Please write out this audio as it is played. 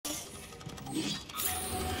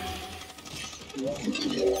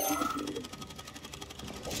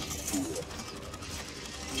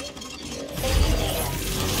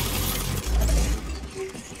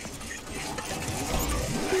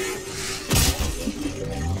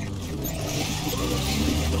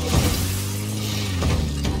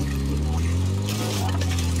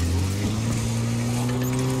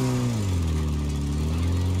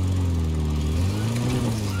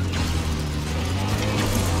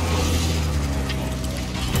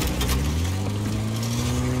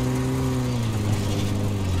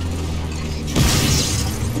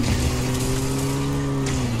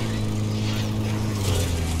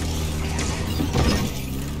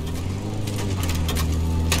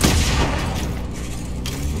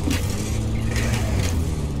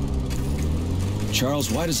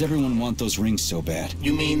Charles, why does everyone want those rings so bad?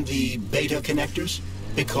 You mean the beta connectors?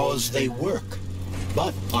 Because they work,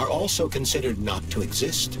 but are also considered not to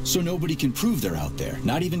exist. So nobody can prove they're out there,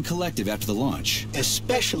 not even Collective after the launch.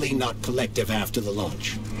 Especially not Collective after the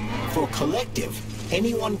launch. For Collective,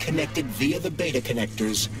 anyone connected via the beta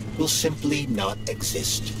connectors will simply not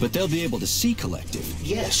exist. But they'll be able to see Collective.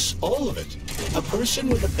 Yes, all of it. A person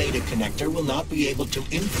with a beta connector will not be able to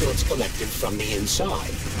influence Collective from the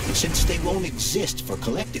inside, since they won't exist for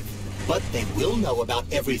Collective. But they will know about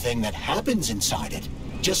everything that happens inside it,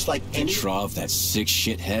 just like any— Petrov, that sick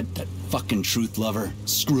shithead, that fucking truth lover.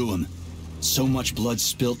 Screw him. So much blood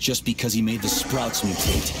spilt just because he made the sprouts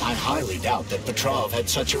mutate. I highly doubt that Petrov had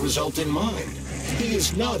such a result in mind. He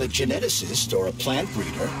is not a geneticist or a plant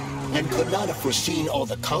breeder, and could not have foreseen all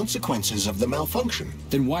the consequences of the malfunction.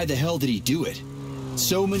 Then why the hell did he do it?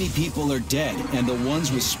 So many people are dead, and the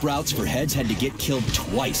ones with sprouts for heads had to get killed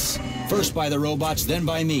twice. First by the robots, then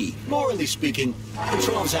by me. Morally speaking,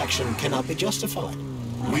 Petrov's action cannot be justified.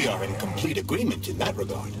 We are in complete agreement in that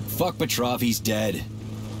regard. Fuck Petrov, he's dead.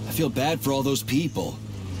 I feel bad for all those people.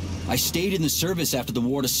 I stayed in the service after the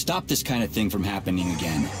war to stop this kind of thing from happening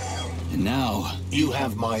again. And now— You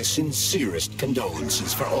have my sincerest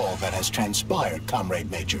condolences for all that has transpired,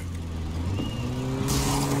 Comrade Major.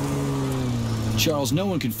 Charles, no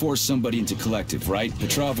one can force somebody into Collective, right?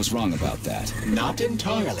 Petrov was wrong about that. Not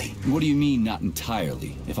entirely. What do you mean, not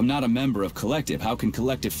entirely? If I'm not a member of Collective, how can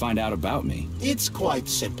Collective find out about me? It's quite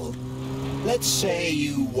simple. Let's say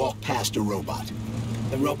you walk past a robot.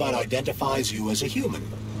 The robot identifies you as a human,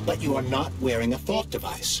 but you are not wearing a thought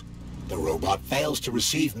device. The robot fails to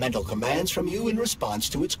receive mental commands from you in response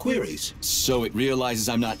to its queries. So it realizes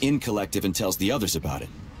I'm not in Collective and tells the others about it.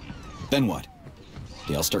 Then what?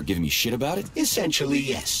 They all start giving me shit about it? Essentially,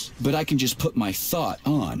 yes. But I can just put my thought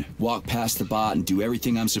on, walk past the bot and do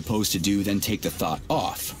everything I'm supposed to do, then take the thought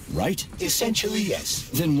off, right? Essentially, yes.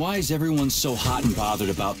 Then why is everyone so hot and bothered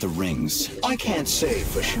about the rings? I can't say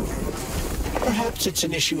for sure. Perhaps it's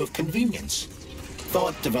an issue of convenience.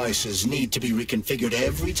 Thought devices need to be reconfigured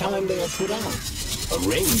every time they are put on. A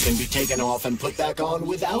ring can be taken off and put back on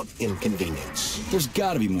without inconvenience. There's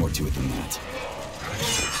gotta be more to it than that.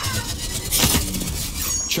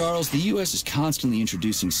 Charles, the U.S. is constantly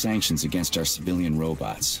introducing sanctions against our civilian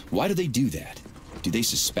robots. Why do they do that? Do they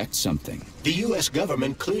suspect something? The U.S.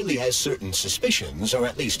 government clearly has certain suspicions, or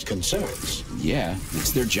at least concerns. Yeah,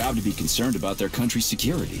 it's their job to be concerned about their country's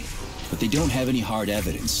security. But they don't have any hard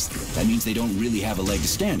evidence. That means they don't really have a leg to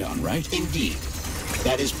stand on, right? Indeed.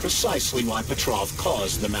 That is precisely why Petrov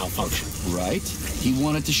caused the malfunction. Right? He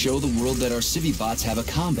wanted to show the world that our Civibots have a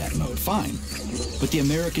combat mode, fine. But the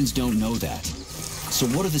Americans don't know that. So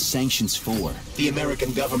what are the sanctions for? The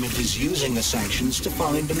American government is using the sanctions to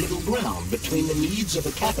find a middle ground between the needs of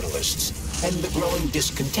the capitalists and the growing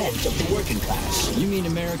discontent of the working class. You mean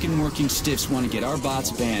American working stiffs want to get our bots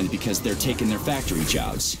banned because they're taking their factory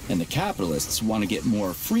jobs, and the capitalists want to get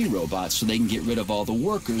more free robots so they can get rid of all the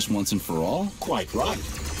workers once and for all? Quite right.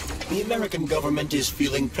 The American government is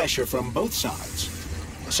feeling pressure from both sides.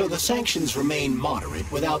 So the sanctions remain moderate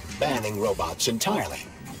without banning robots entirely.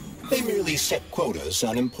 They merely set quotas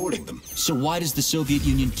on importing them. So why does the Soviet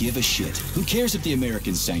Union give a shit? Who cares if the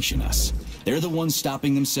Americans sanction us? They're the ones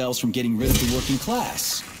stopping themselves from getting rid of the working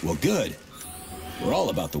class. Well, good. We're all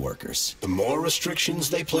about the workers. The more restrictions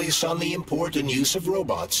they place on the import and use of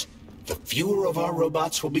robots, the fewer of our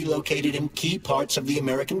robots will be located in key parts of the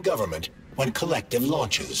American government when Collective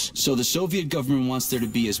launches. So the Soviet government wants there to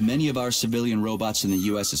be as many of our civilian robots in the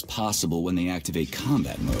U.S. as possible when they activate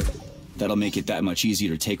combat mode. That'll make it that much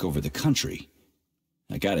easier to take over the country.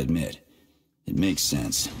 I gotta admit, it makes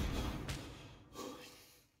sense.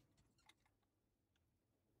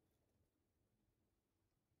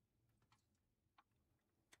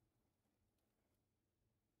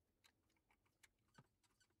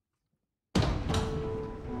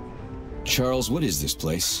 Charles, what is this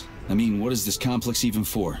place? I mean, what is this complex even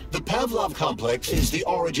for? The Pavlov complex is the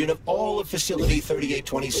origin of all of Facility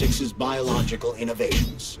 3826's biological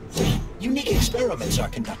innovations. Unique experiments are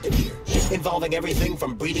conducted here, involving everything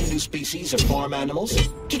from breeding new species of farm animals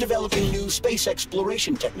to developing new space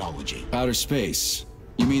exploration technology. Outer space?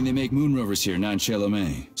 You mean they make moon rovers here, not in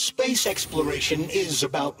Chelomey? Space exploration is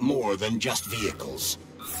about more than just vehicles.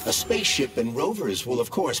 A spaceship and rovers will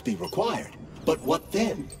of course be required. But what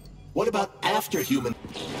then? What about after human...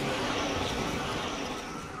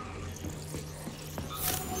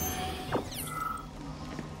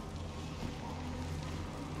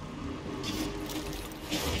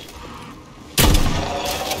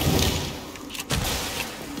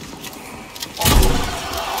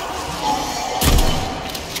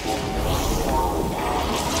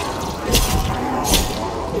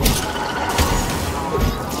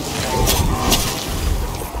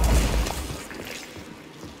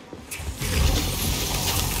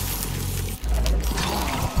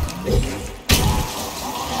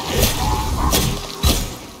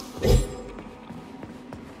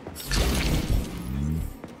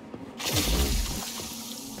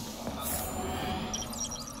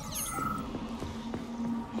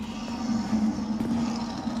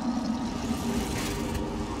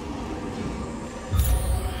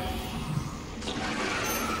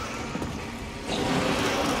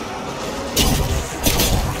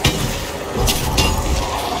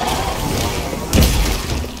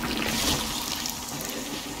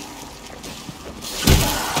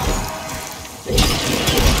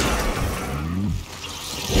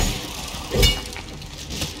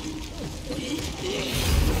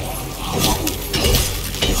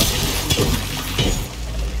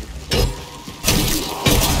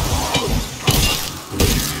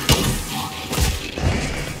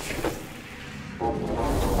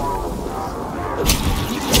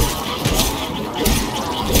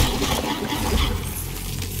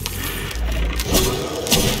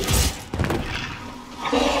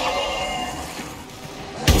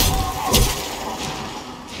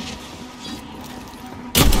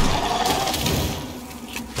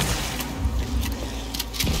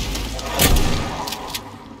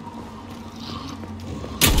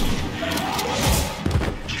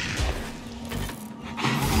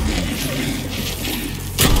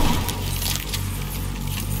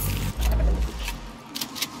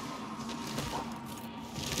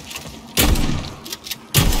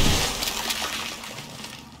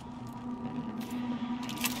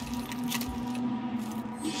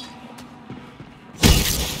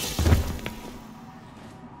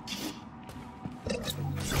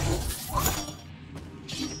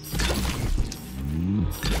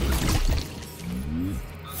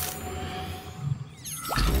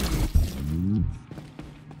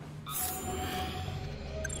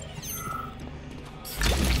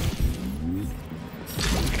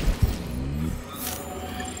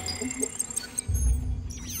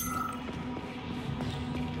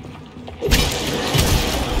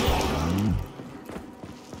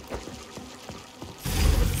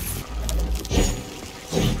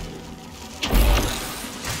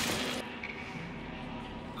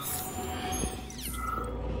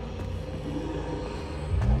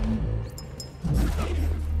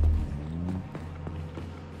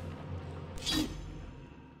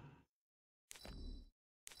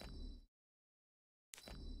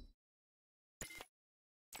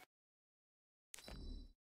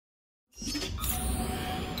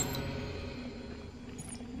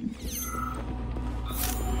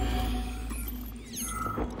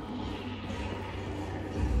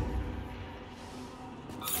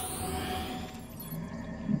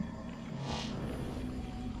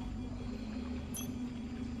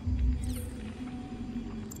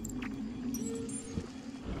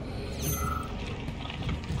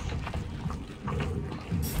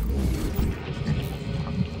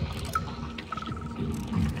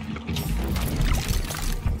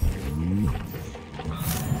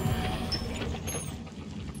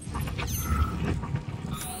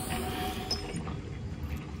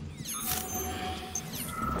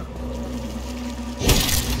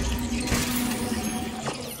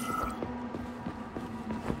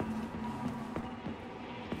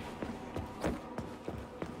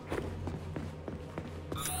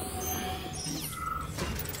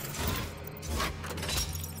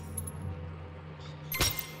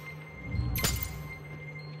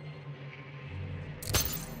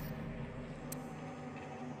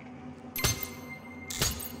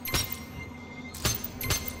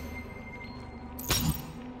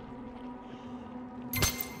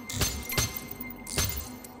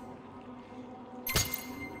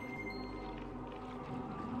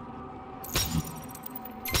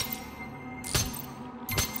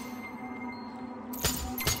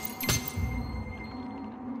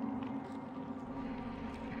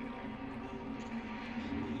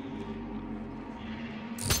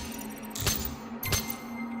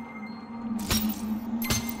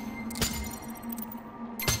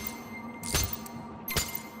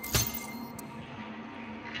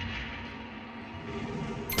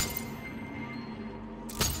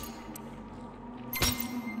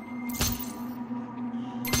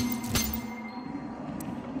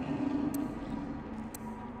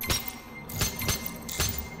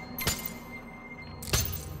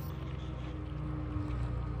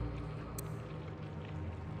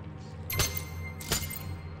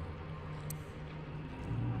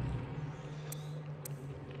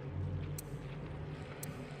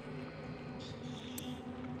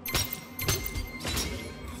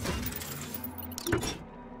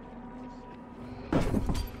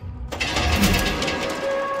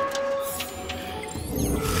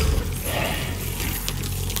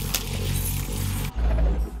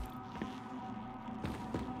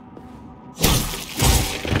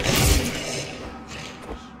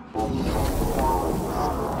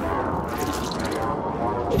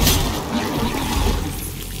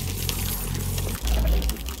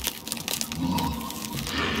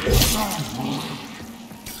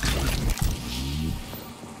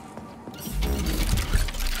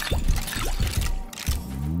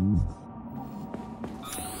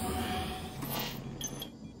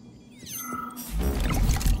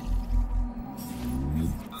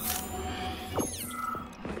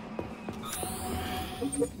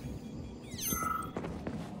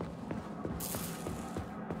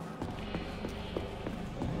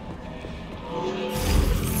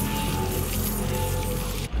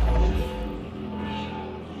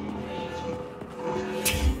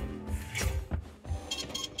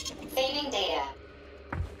 Receiving data.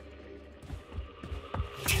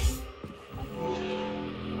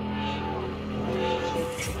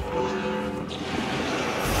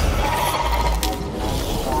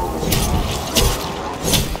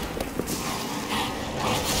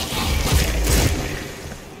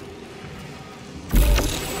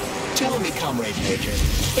 Tell me, Comrade Major,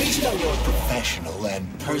 based on your professional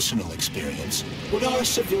and personal experience, would our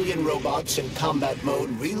civilian robots in combat mode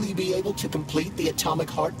really be able to complete the Atomic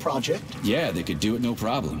Heart project? Yeah, they could do it no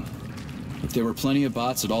problem. If there were plenty of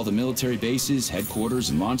bots at all the military bases, headquarters,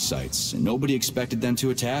 and launch sites, and nobody expected them to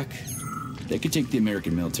attack, they could take the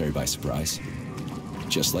American military by surprise.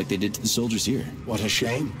 Just like they did to the soldiers here. What a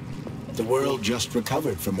shame. The world just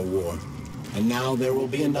recovered from a war. And now there will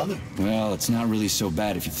be another. Well, it's not really so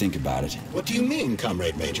bad if you think about it. What do you mean,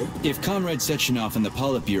 Comrade Major? If Comrade Sechenov and the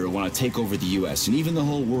Politburo want to take over the US and even the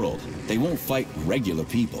whole world, they won't fight regular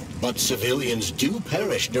people. But civilians do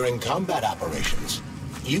perish during combat operations.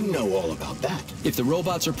 You know all about that. If the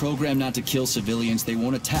robots are programmed not to kill civilians, they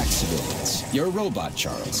won't attack civilians. You're a robot,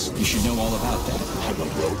 Charles. You should know all about that. I'm a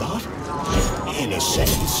robot? In a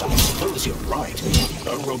sense, I suppose you're right.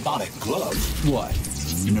 A robotic glove. What?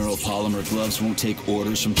 Neuropolymer gloves won't take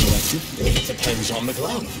orders from Collective? It depends on the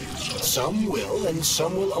glove. Some will, and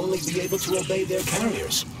some will only be able to obey their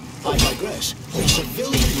carriers. I digress.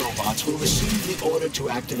 Civilian robots will receive the order to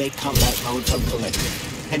activate combat mode from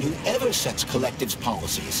Collective, and whoever sets Collective's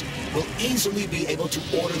policies will easily be able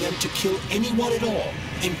to order them to kill anyone at all,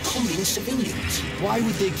 including civilians. Why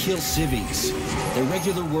would they kill civvies? They're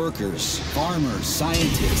regular workers, farmers,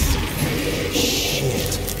 scientists.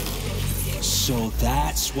 Shit. So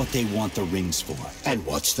that's what they want the rings for. And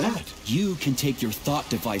what's that? You can take your thought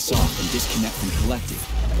device off and disconnect from Collective,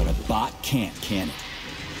 but a bot can't, can it?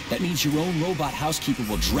 That means your own robot housekeeper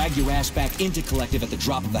will drag your ass back into Collective at the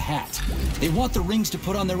drop of a hat. They want the rings to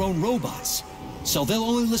put on their own robots, so they'll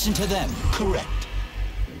only listen to them. Correct.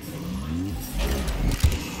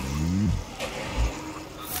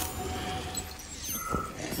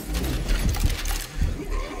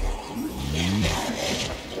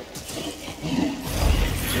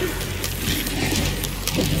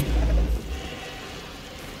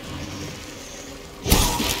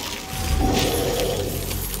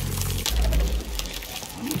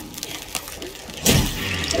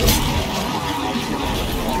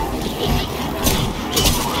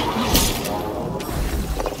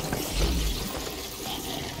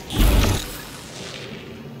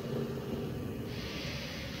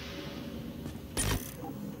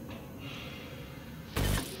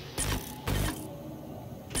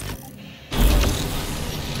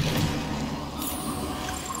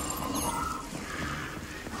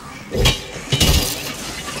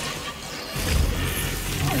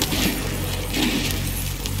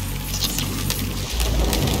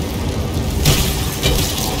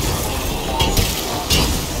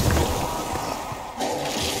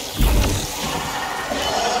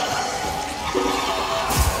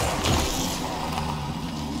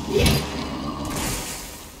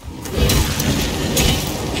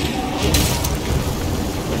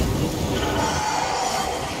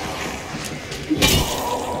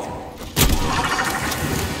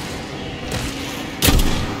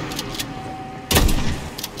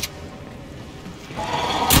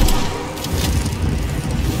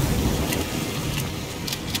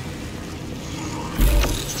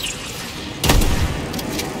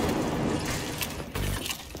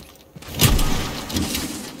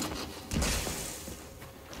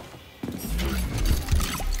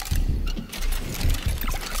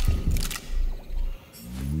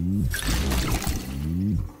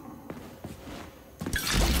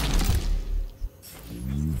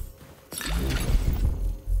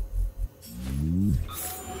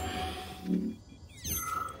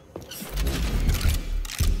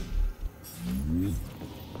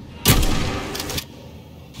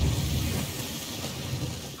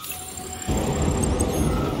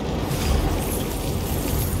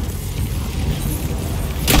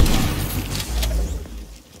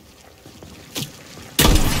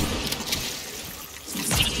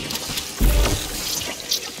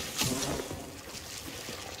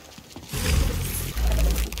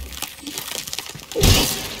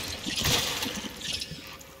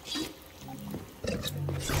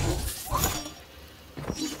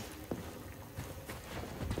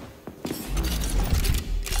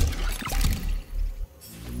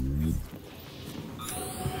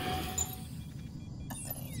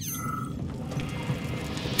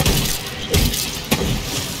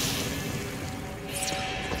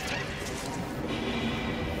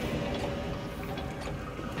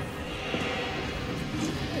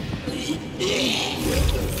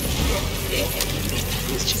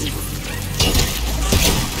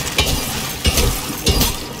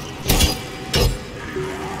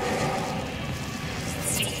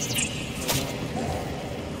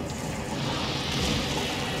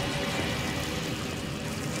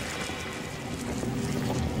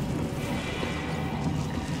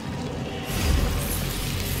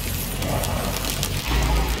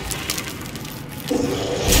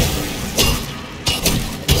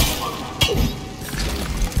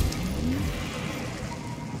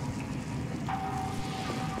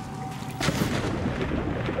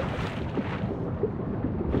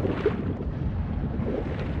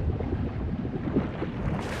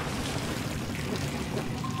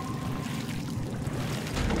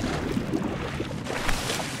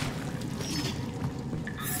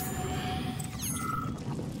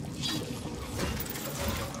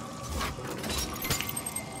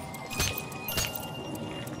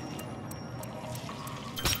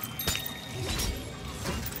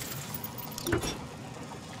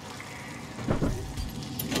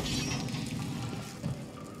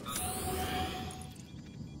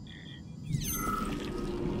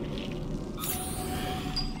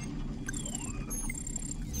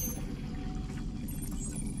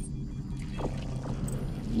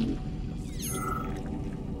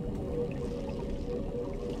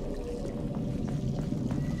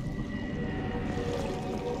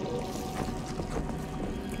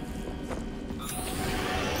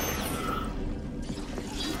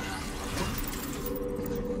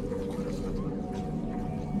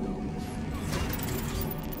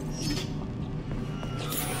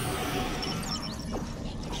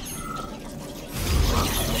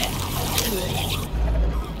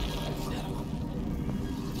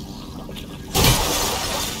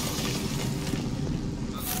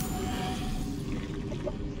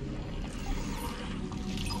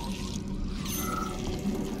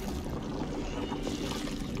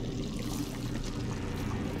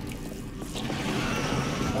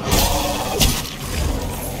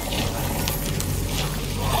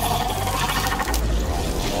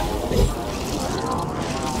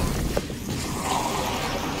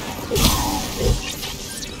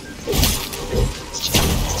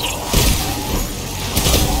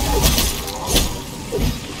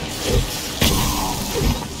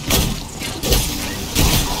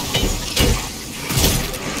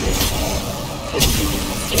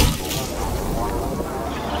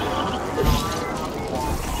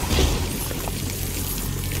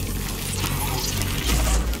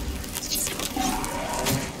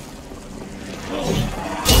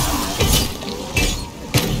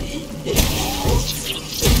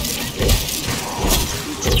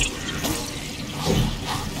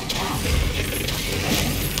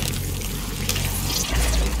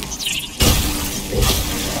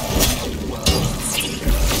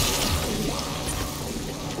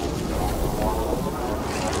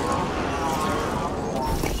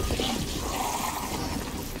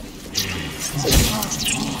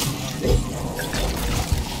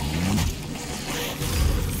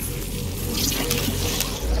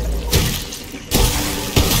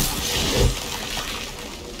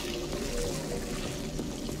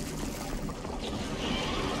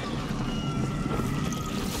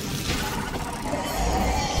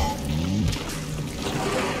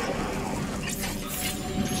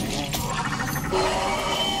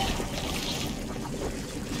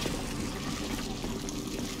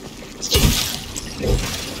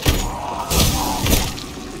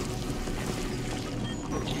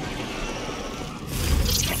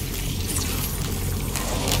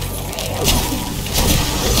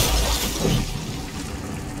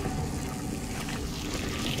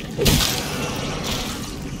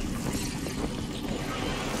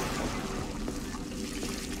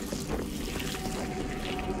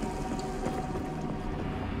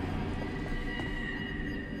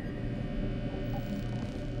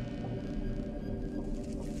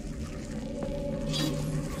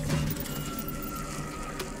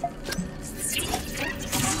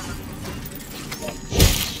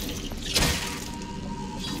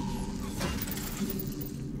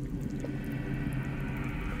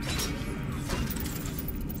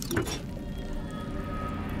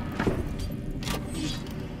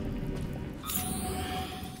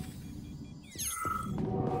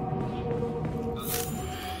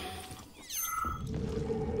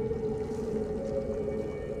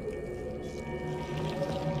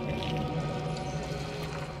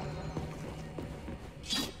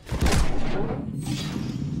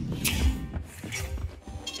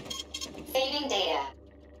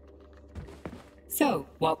 So,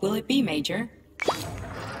 what will it be, Major?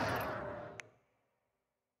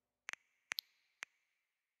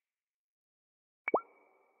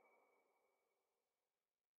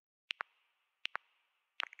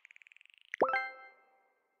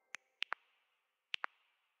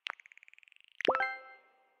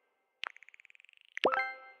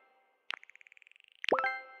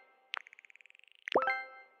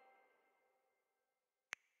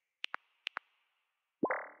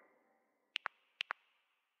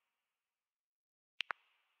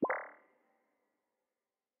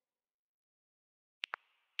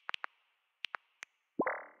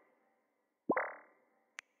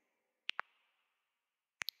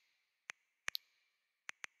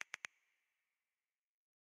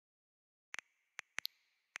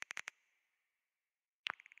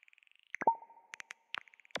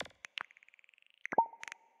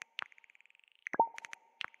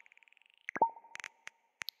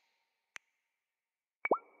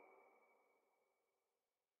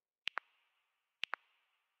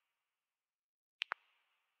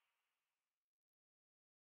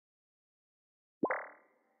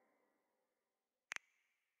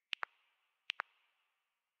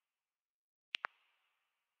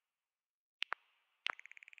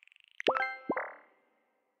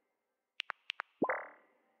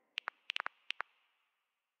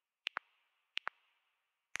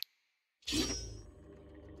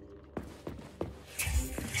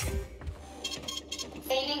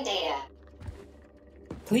 Saving data.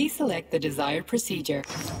 Please select the desired procedure.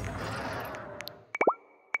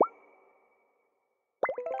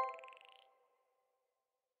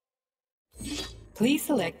 Please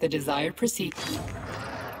select the desired procedure.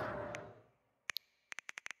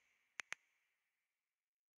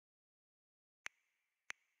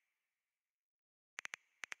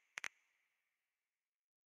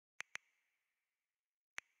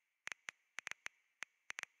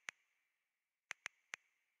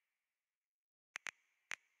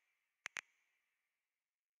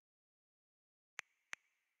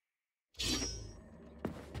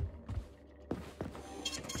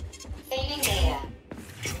 Saving data.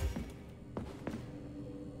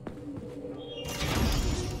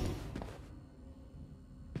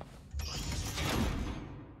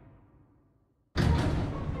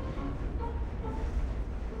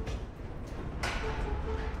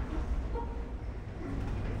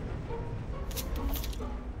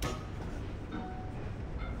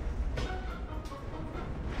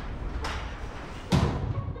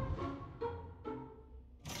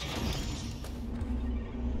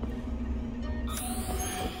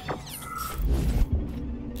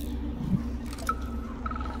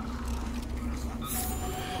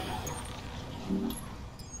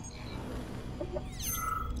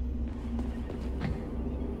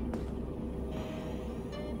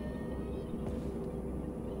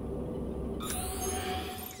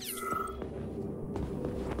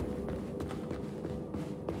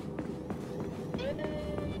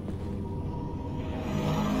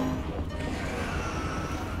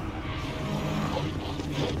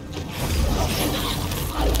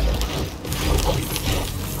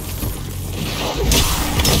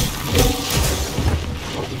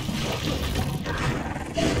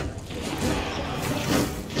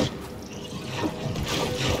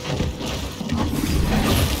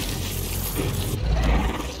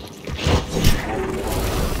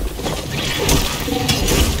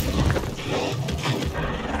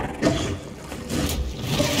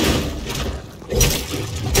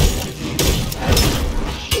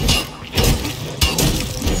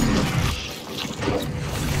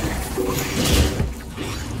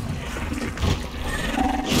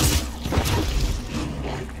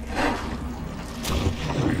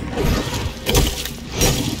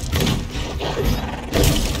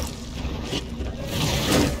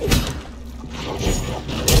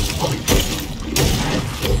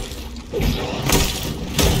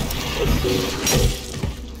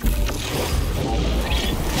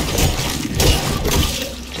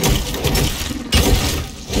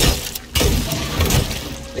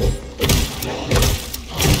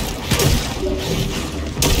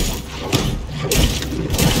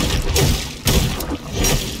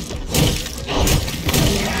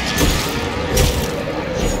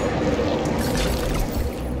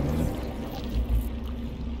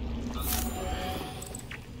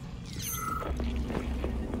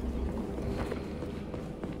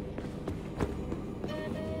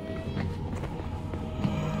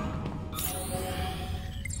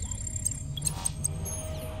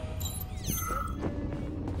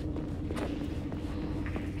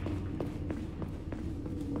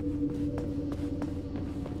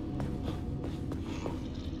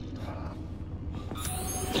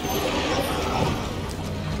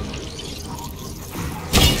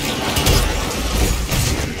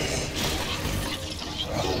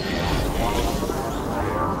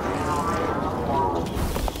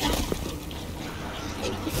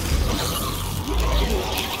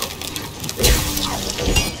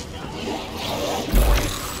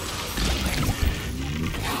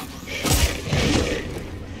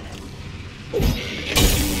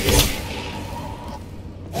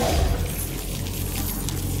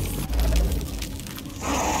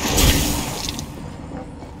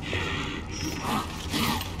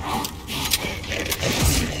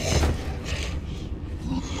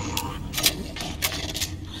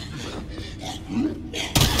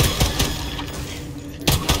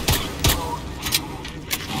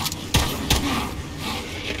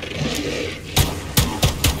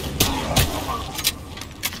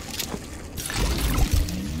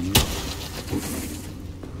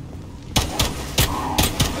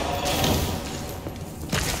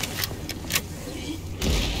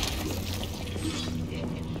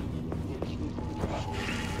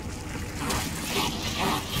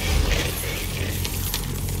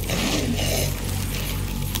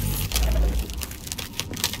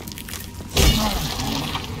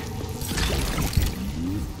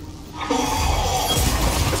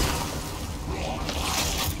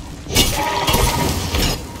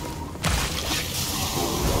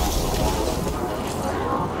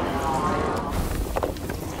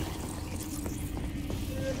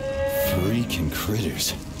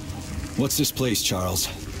 Critters. What's this place, Charles?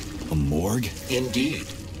 A morgue? Indeed.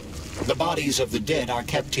 The bodies of the dead are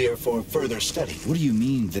kept here for further study. What do you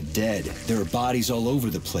mean, the dead? There are bodies all over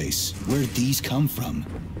the place. Where did these come from?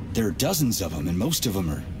 There are dozens of them, and most of them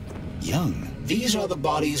are young. These are the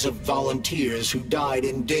bodies of volunteers who died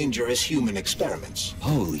in dangerous human experiments.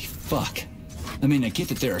 Holy fuck. I mean, I get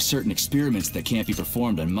that there are certain experiments that can't be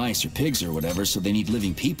performed on mice or pigs or whatever, so they need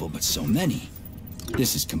living people, but so many.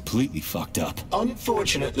 This is completely fucked up.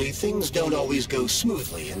 Unfortunately, things don't always go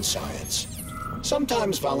smoothly in science.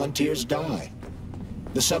 Sometimes volunteers die.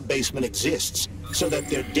 The sub-basement exists so that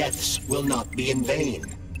their deaths will not be in vain.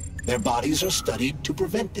 Their bodies are studied to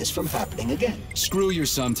prevent this from happening again. Screw your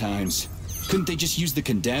sometimes. Couldn't they just use the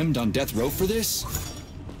condemned on death row for this?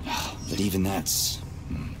 But even that's...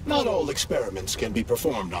 Not all experiments can be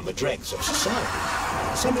performed on the dregs of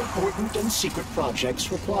society. Some important and secret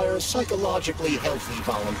projects require psychologically healthy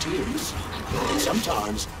volunteers. And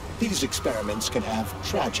sometimes, these experiments can have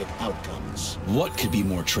tragic outcomes. What could be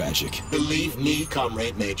more tragic? Believe me,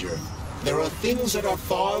 Comrade Major, there are things that are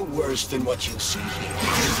far worse than what you see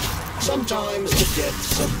here. Sometimes the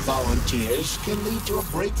deaths of volunteers can lead to a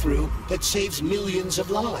breakthrough that saves millions of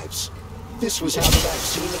lives. This was how the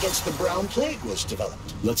vaccine against the brown plague was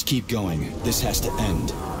developed. Let's keep going. This has to end.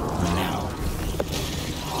 Now.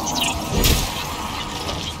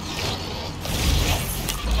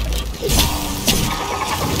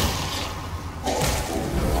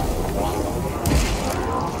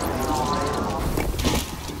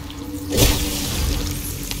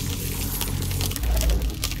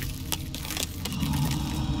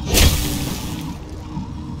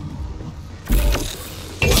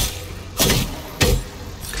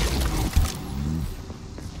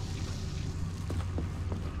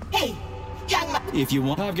 If you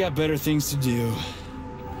want, I've got better things to do.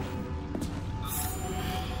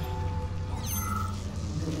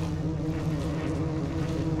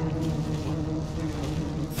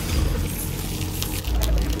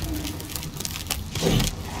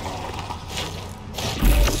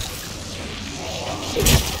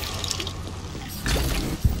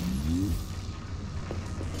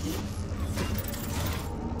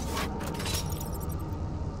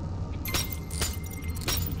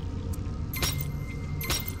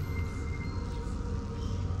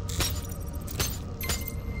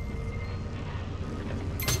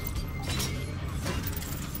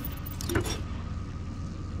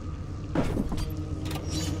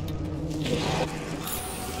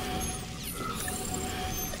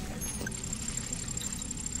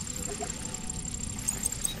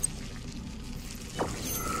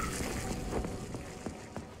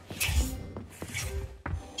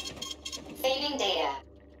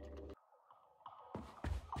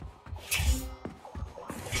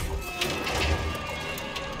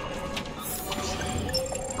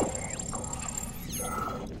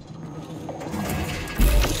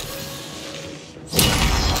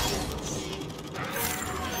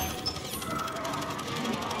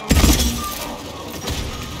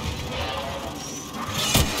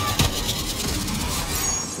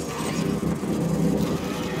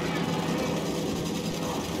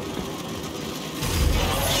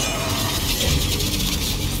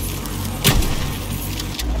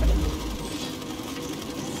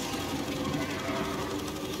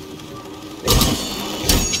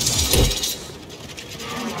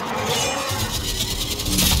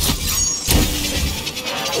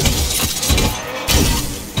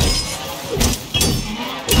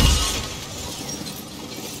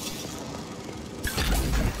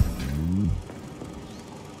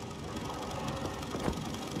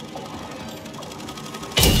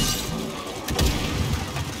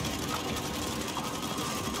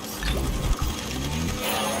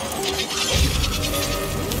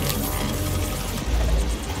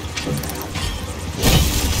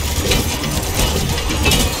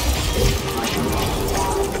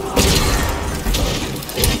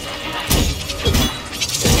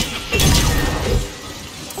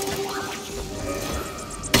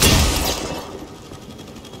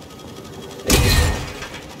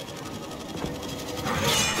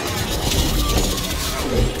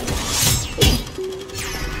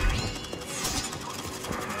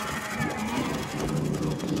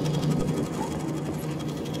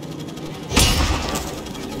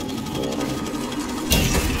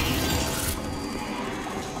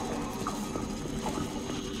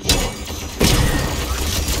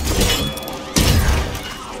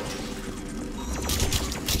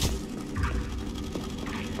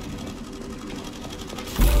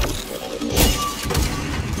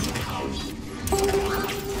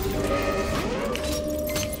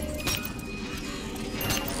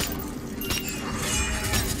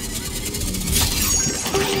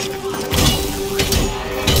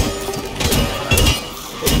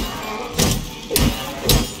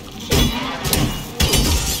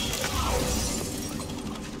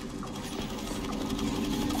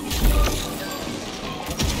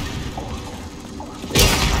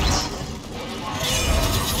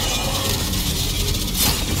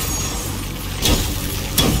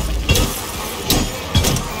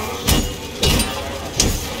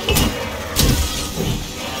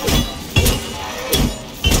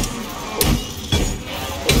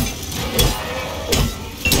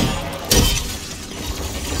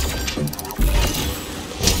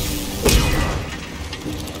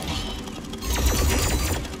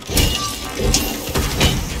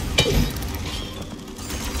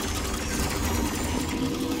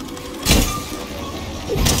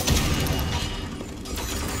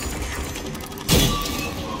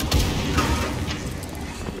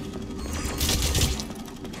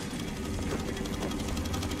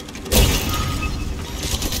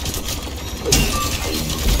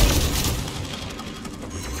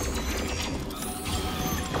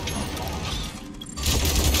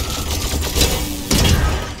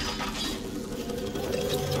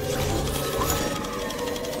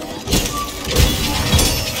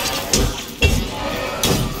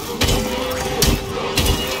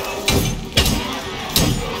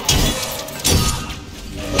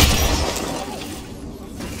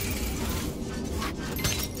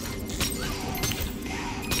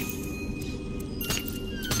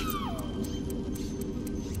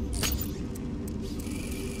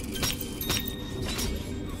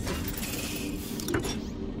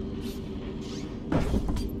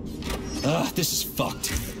 This is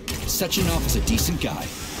fucked. Sechenov is a decent guy.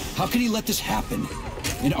 How could he let this happen?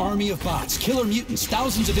 An army of bots, killer mutants,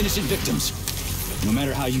 thousands of innocent victims. No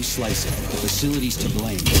matter how you slice it, the facility's to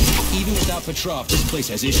blame. Even without Petrov, this place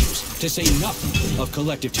has issues, to say nothing of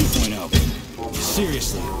Collective 2.0.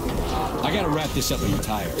 Seriously, I gotta wrap this up and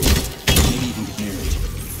retire. Maybe even get married.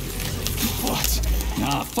 What?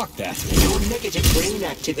 Nah, fuck that. Your negative brain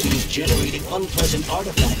activity is generating unpleasant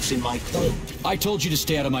artifacts in my code. I told you to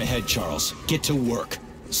stay out of my head, Charles. Get to work.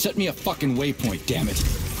 Set me a fucking waypoint, damn it.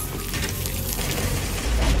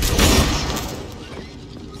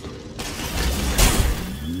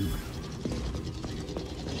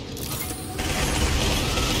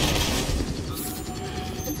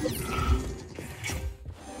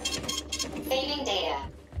 Saving data.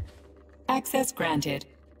 Access granted.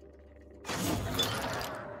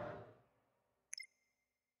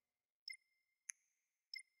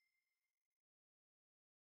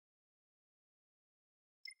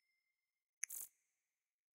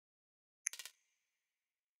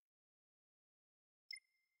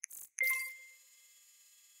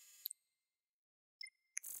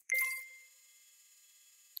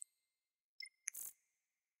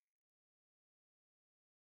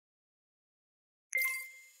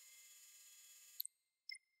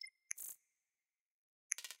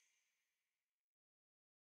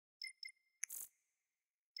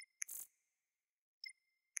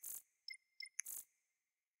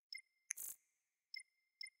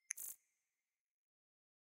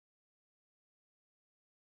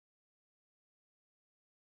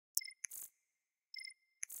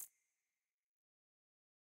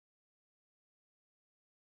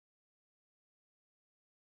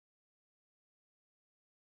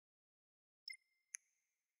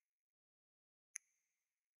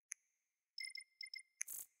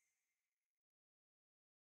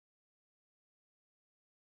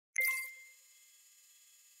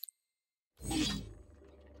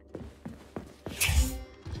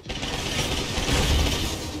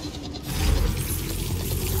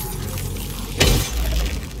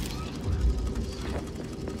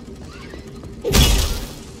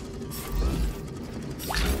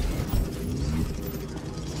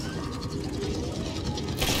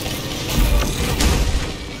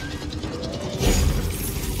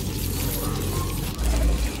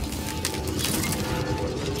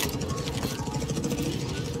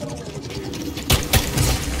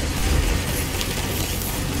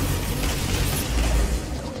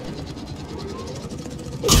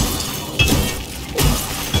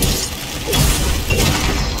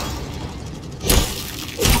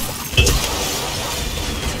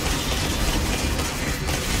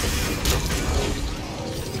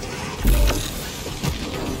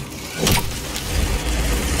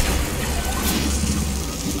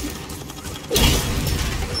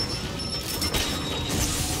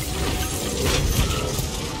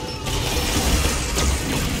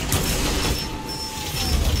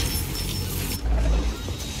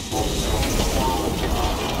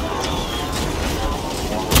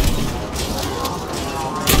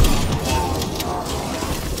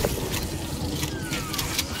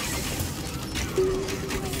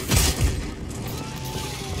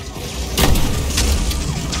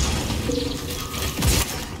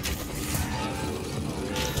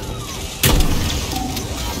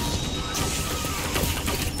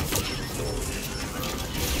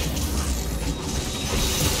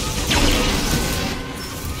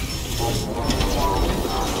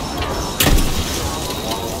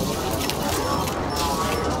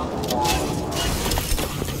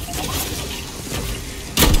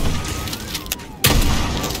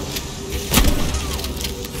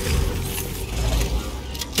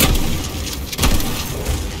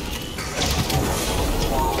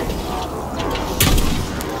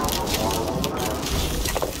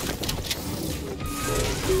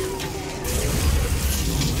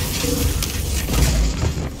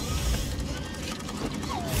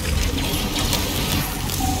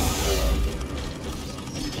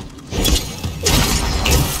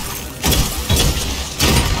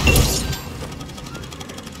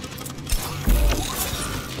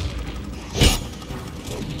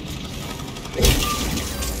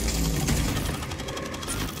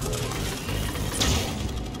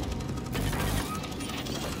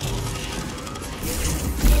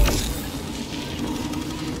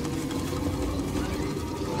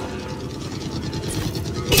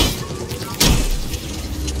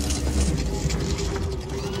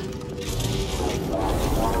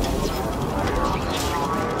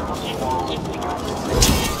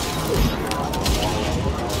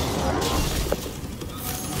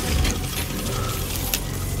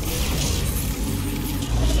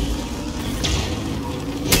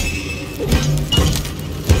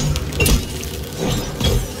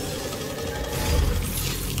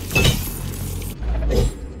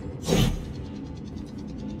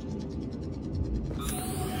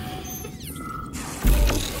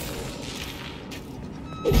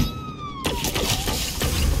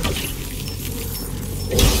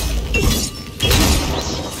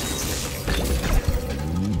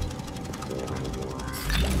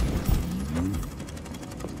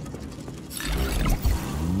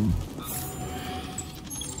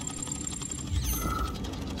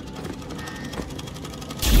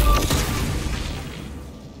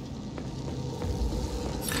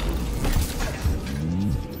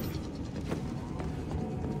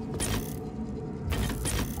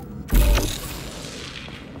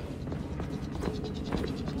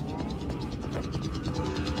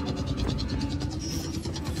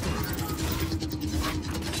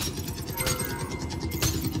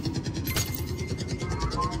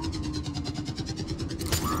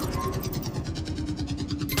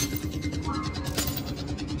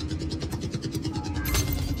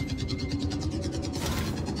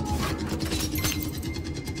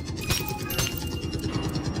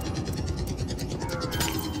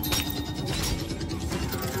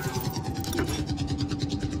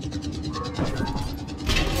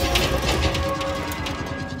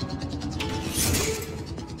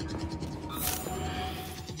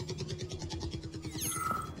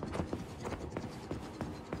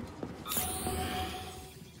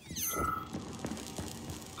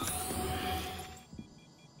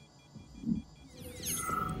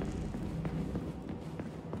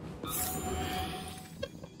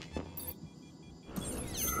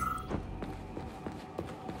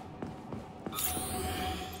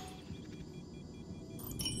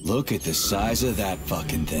 Look at the size of that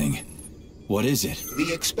fucking thing. What is it?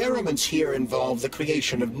 The experiments here involve the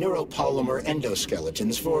creation of neuropolymer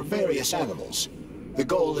endoskeletons for various animals. The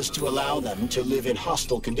goal is to allow them to live in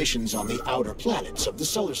hostile conditions on the outer planets of the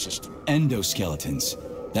solar system. Endoskeletons.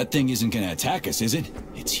 That thing isn't gonna attack us, is it?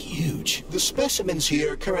 It's huge. The specimens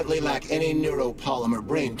here currently lack any neuropolymer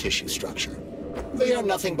brain tissue structure. They are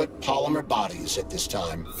nothing but polymer bodies at this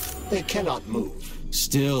time. They cannot move.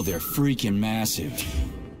 Still, they're freaking massive.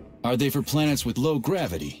 Are they for planets with low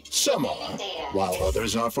gravity? Some are, while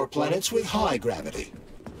others are for planets with high gravity.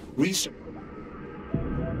 Research